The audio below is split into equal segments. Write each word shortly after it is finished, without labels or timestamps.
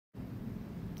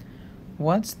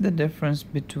What's the difference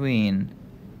between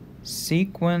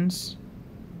sequence,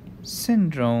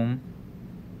 syndrome,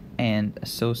 and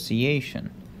association?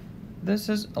 This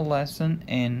is a lesson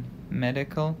in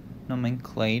medical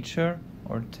nomenclature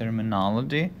or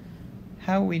terminology,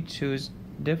 how we choose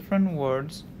different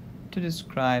words to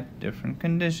describe different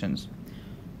conditions.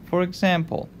 For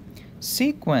example,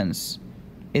 sequence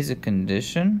is a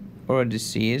condition or a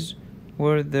disease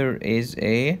where there is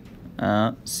a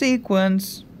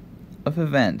sequence of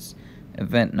events.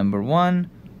 Event number 1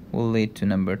 will lead to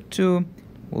number 2,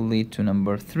 will lead to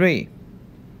number 3.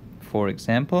 For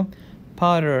example,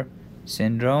 Potter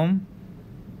syndrome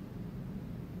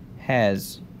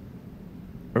has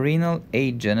renal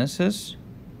agenesis,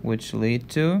 which lead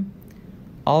to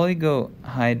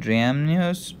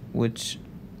oligohydramnios, which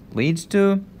leads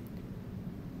to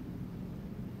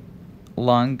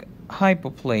lung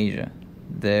hypoplasia.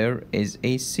 There is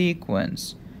a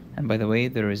sequence. And by the way,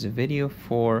 there is a video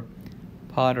for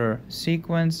Potter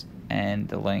sequence, and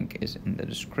the link is in the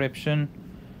description.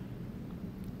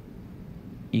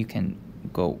 You can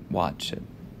go watch it.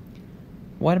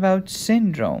 What about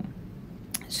syndrome?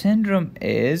 Syndrome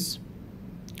is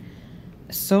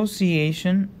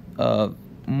association of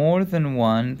more than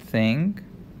one thing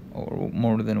or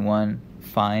more than one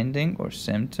finding or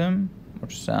symptom or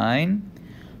sign,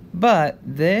 but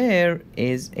there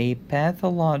is a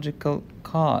pathological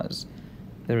cause.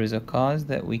 There is a cause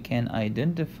that we can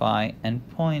identify and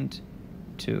point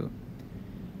to.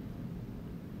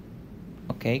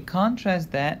 Okay,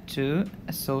 contrast that to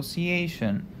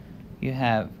association. You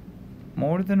have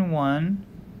more than one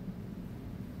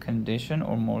condition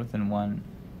or more than one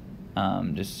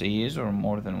disease or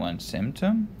more than one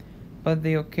symptom, but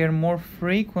they occur more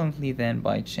frequently than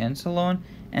by chance alone,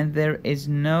 and there is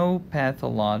no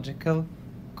pathological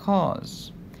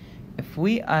cause. If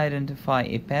we identify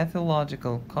a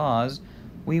pathological cause,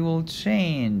 we will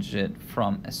change it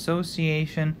from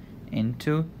association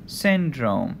into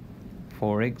syndrome.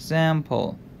 For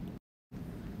example,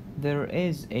 there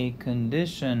is a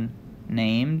condition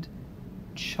named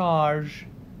charge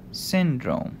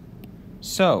syndrome.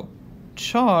 So,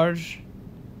 charge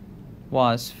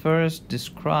was first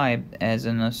described as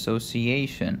an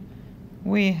association.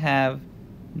 We have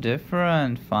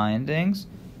different findings,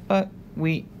 but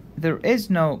there is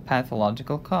no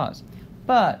pathological cause.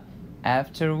 But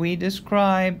after we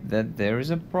describe that there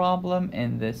is a problem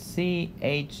in the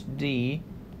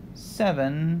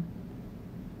CHD7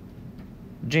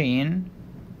 gene,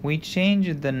 we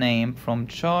changed the name from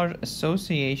charge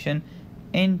association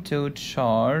into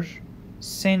charge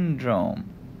syndrome.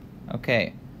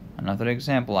 Okay, another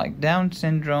example like Down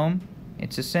syndrome,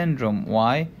 it's a syndrome.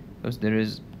 Why? Because there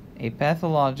is a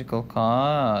pathological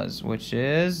cause, which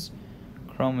is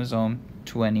chromosome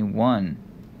 21.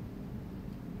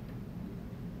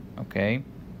 Okay,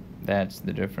 that's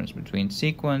the difference between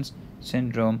sequence,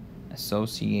 syndrome,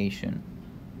 association.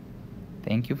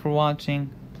 Thank you for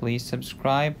watching. Please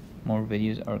subscribe. More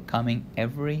videos are coming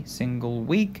every single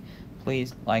week.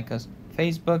 Please like us on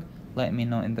Facebook. Let me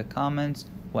know in the comments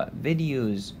what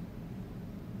videos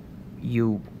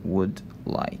you would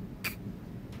like,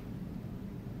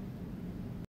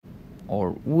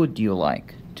 or would you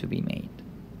like to be made.